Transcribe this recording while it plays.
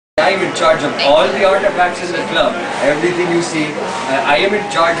I am in charge of all the artifacts in the club. Everything you see, I am in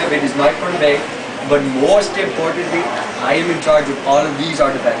charge of it. Is not for me. But most importantly, I am in charge of all of these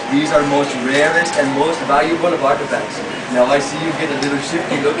artifacts. These are most rarest and most valuable of artifacts. Now I see you get a little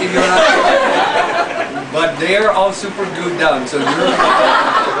shifty look in your eye. But they are all super glued down, so you're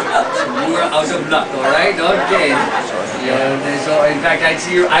out of luck, alright? Okay. Yeah, so in fact, I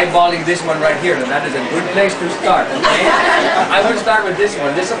see you're eyeballing this one right here, and that is a good place to start, okay? I will start with this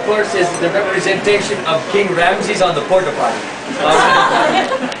one. This, of course, is the representation of King Ramses on the porta potty.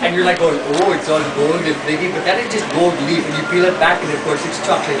 And you're like, oh, it's all gold and blingy, but that is just gold leaf, and you peel it back, and of course, it's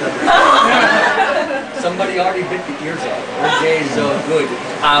chocolate. Somebody already bit the ears off. Okay, so good.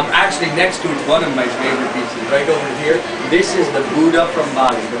 Actually, next to it's one of my favorite pieces, right over here. This is the Buddha from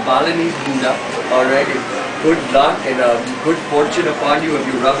Bali, the Balinese Buddha. Alright, good luck and good fortune upon you if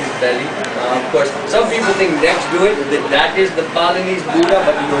you rub his belly. Of course, some people think next to it that is the Balinese Buddha,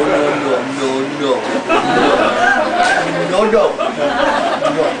 but no.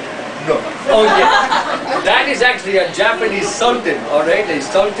 Oh yeah, that is actually a Japanese sultan, alright, a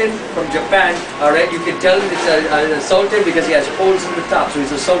sultan from Japan, alright, you can tell it's a sultan because he has holes in the top, so he's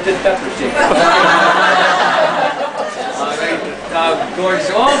a sultan pepper shake. Alright, of course,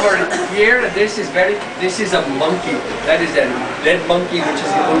 over here, this is a monkey, that is a dead monkey, which is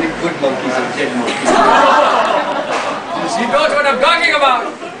the only good monkeys of dead monkeys. You know what I'm talking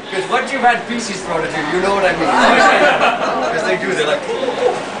about, because once you've had feces thrown at you, you know what I mean. Because they do, they're like...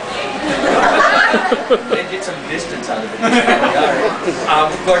 They get some distance out of it.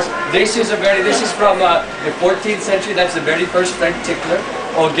 Of course, this is from the 14th century. That's the very first French tickler.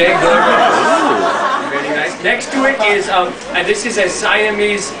 Okay, good. Very nice. Next to it is, and this is a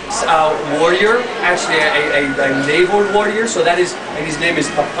Siamese warrior, actually a naval warrior. So that is, and his name is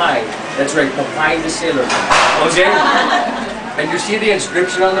Papai. That's right, Papai the sailor. Okay. And you see the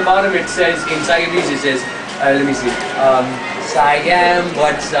inscription on the bottom. It says in Siamese. It says, let me see. Siam,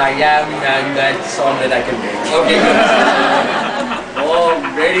 what Siam, and that's all that I can make. Okay, good. Oh,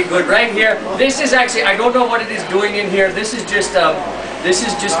 very good. Right here, this is actually, I don't know what it is doing in here. This is just the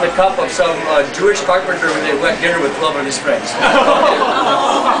cup of some Jewish carpenter when they went dinner with 12 of his friends.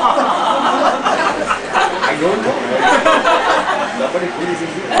 I don't know. Nobody put it in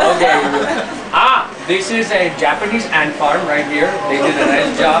here. Okay. This is a Japanese ant farm right here. They did a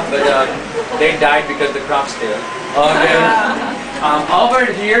nice job, but they died because the crops failed. Okay. Over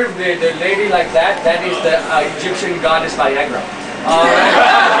here, the lady like that is the Egyptian goddess Viagra.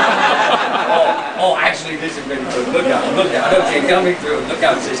 Oh, actually, this is very good. Look out. Okay, coming through. Look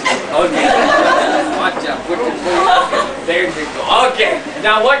out, sister. Okay. Watch out. There you go. Okay.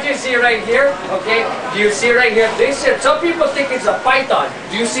 Now, what you see right here, okay, do you see right here, some people think it's a python.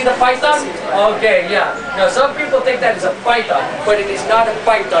 Do you see the python? Okay, yeah. Now, some people think that is a python, but it is not a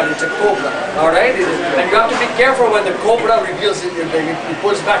python, it's a cobra. Alright? And you have to be careful when the cobra reveals it, he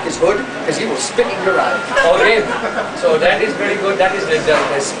pulls back his hood, because he will spit in your eye. Okay? So that is very good. That is the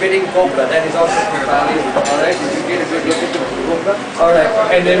spitting cobra. That is also for value. Alright? Did you get a good look at the cobra? Alright.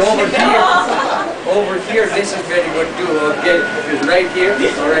 And then over here, this is very good too. Okay? Because right here,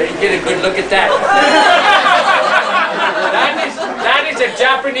 alright, you get a good look at that. That is a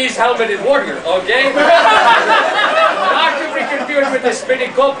Japanese helmeted warrior, okay? Not to be confused with the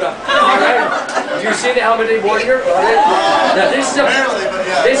spinning cobra. Alright? Do you see the helmeted warrior? Alright? Now this is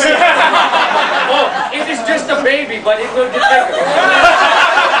it is just a baby, but it will get bigger.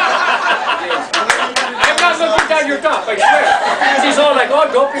 I'm not looking down your top, I swear. She's all like, oh,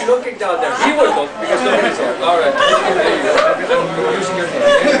 don't be looking down there. He will look, because nobody's there. Alright. You're using your hand.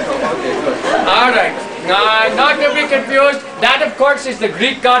 Okay, good. Alright. Not to be confused, that of course is the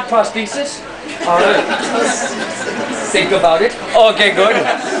Greek god prosthesis. Alright. Think about it. Okay, good.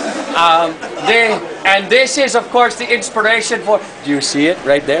 And this is of course the inspiration for, do you see it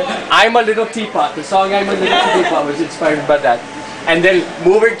right there? I'm a Little Teapot. The song I'm a Little Teapot was inspired by that. And then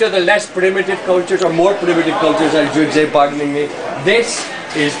moving to the less primitive cultures, or more primitive cultures I should say, pardoning me, this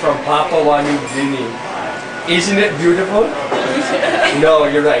is from Papua New Guinea. Isn't it beautiful? No,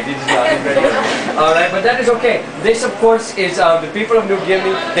 you're right, it is not. Alright, but that is okay. This of course is the people of New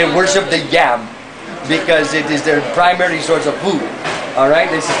Guinea, they worship the yam because it is their primary source of food. Alright,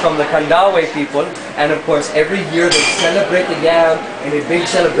 this is from the Kandawe people, and of course every year they celebrate the yam in a big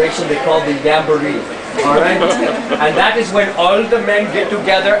celebration they call the Jamboree. Alright? And that is when all the men get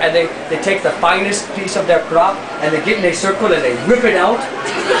together and they take the finest piece of their crop and they get in a circle and they rip it out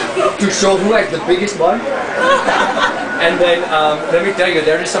to show who has the biggest one. And then, let me tell you,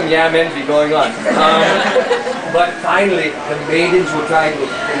 there is some yam envy going on. But finally, the maidens will try to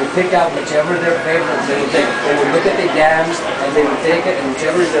pick out whichever their favorites. They will look at the yams and and they would take it, and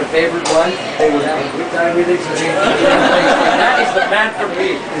whichever is their favorite one, they would have a good time with it. So that is the man for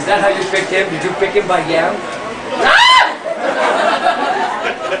me. Is that how you picked him? Did you pick him by yam?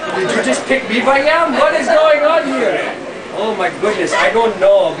 Did you just pick me by yam? What is going on here? Oh my goodness, I don't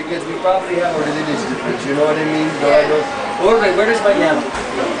know, because we probably have a religious difference, you know what I mean? So I don't... Oh, wait, where is my yam?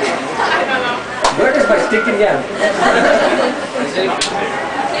 Where is my stinking yam?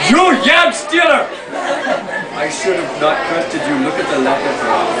 You yam stealer! I should have not trusted you. Look at the lack of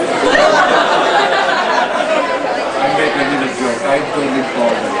I'm making a little joke. I totally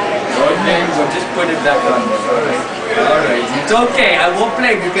fallen. Okay, so just put it back on there. Alright. Alright. It's okay. I won't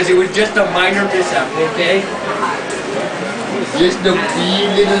blame you because it was just a minor mishap, okay? Just a wee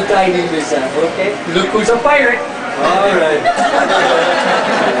little tiny mishap, okay? Look who's a pirate. Alright.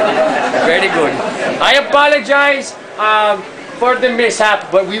 Very good. I apologize for the mishap,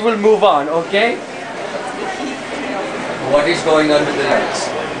 but we will move on, okay? What is going on with the lights?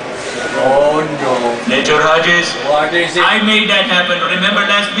 Oh no. Fletcher Hodges. What is it? I made that happen. Remember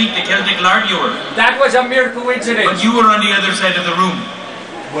last week the Celtic lark you were? That was a mere coincidence. But you were on the other side of the room.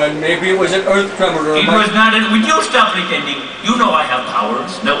 Well, maybe it was an earth tremor or It was not. Would you stop pretending? You know I have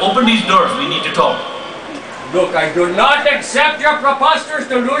powers. Now open these doors. We need to talk. Look, I do not accept your preposterous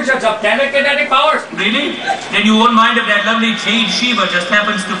delusions of telekinetic powers. Really? Then you won't mind if that lovely jade Shiva just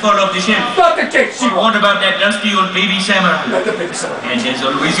happens to fall off the shelf. Not the jade Shiva. What about that dusty old baby samurai? Not the baby samurai. And as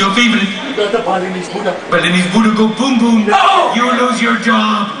always your favorite. Not the Balinese Buddha. Balinese Buddha go boom boom. No! You lose your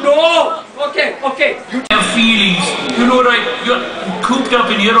job. No! Okay, okay. You have feelings. You know what? You're cooped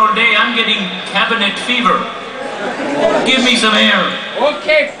up in here all day. I'm getting cabinet fever. Give me some air.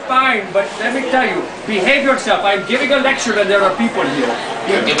 Okay, fine, but let me tell you, behave yourself. I'm giving a lecture and there are people here.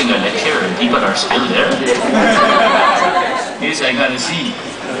 You're giving a lecture and people are still there? Yes, I gotta see.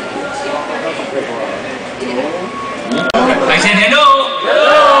 I said hello!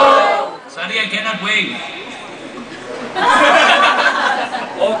 Hello! Sorry, I cannot wave.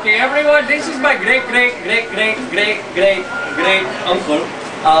 Okay, everyone, this is my great uncle.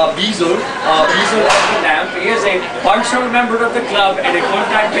 Beezel. Beezel as the lamp. He is a partial member of the club and a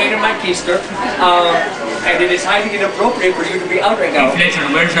full-time pain in my keister. And it is highly inappropriate for you to be out right now. Hey Fletcher,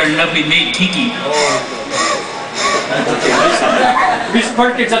 where's our lovely maid Kiki? Okay, listen. Miss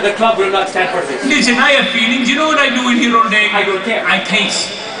Perkins at the club will not stand for this. Listen, I have feelings. You know what I do in here all day? I don't care. I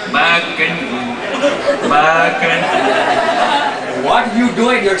taste. Back and What you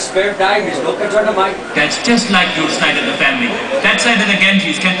do in your spare time is no concern of mine. That's just like your side of the family. That side of the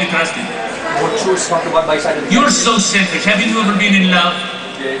Ganges can't be trusted. What you talk about my side of the You're so selfish. Haven't you ever been in love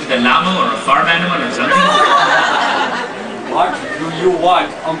with a llama or a farm animal or something? What do you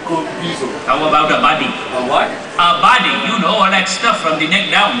want, Uncle Beezel? How about a body? A what? A body, you know, all that stuff from the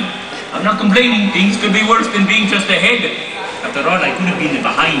neck down. I'm not complaining. Things could be worse than being just a head. After all, I could have been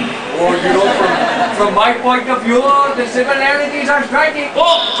behind. Oh, you know, from my point of view, the similarities are striking.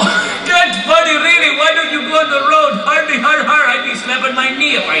 Oh, that's funny, really. Why don't you go on the road? Hardly, I'd be slapping my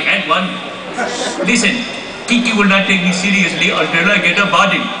knee if I had one. Listen, Kiki will not take me seriously until I get a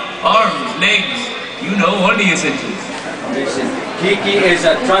body. Arms, legs, you know, all the essentials. Listen, Kiki is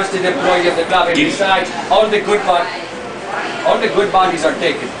a trusted employee of the club, and besides, all the good bodies are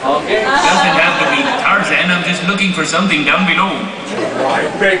taken, okay? Doesn't have to be Tarzan. I'm just looking for something down below. I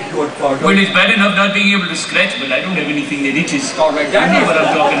beg your pardon. Well, it's bad enough not being able to scratch, but I don't have anything that itches. All right, You know what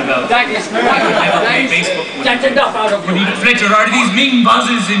I'm talking about. That is I could never play baseball. That's enough out of you. Fletcher, are these Ming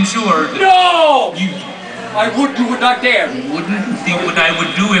buzzes insured? No! You You would not dare. wouldn't think what I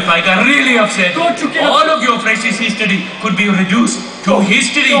would do if I got really upset. Don't you get All of your precious history could be reduced to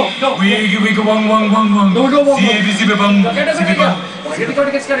history. No. Wiggy wiggy wong wong wong wong. No, wong. Zibby zibby bong. Zibby bong.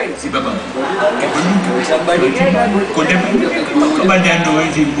 Zibby bong. Somebody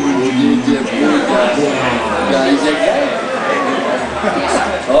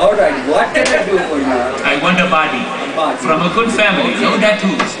All right, what can I do for you? I want a body. From a good family, no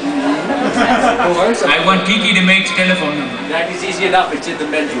tattoos. I want Kiki to make telephone number. That is easy enough, it's in the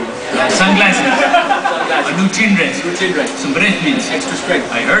bedroom. Sunglasses. A new chin rest. Some breath mints. Extra strength.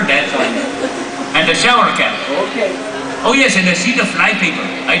 I heard that. And a shower cap. Okay. Oh yes, and a sheet of fly paper.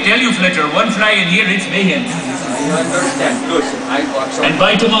 I tell you, Fletcher, one fly in here, it's mayhem. You understand. Listen, I got some. And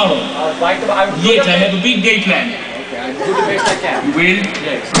by tomorrow. By tomorrow. Yes, I have a big day planned. Okay, I'll do the best I can. You will?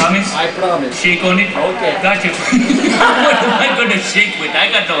 Yes. Promise? I promise. Shake on it? Okay. Gotcha. What am I going to shake with? I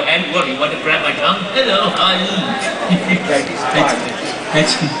got no hand. What, you want to grab my tongue? Hello, honey. That is fine.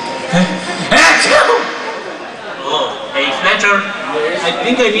 Oh, hey, Fletcher. I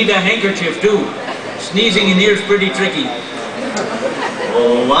think I need a handkerchief, too. Sneezing in here is pretty tricky.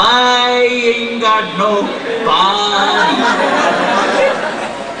 Oh, I ain't got no body.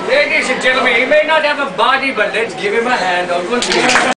 Ladies and gentlemen, he may not have a body, but let's give him a hand.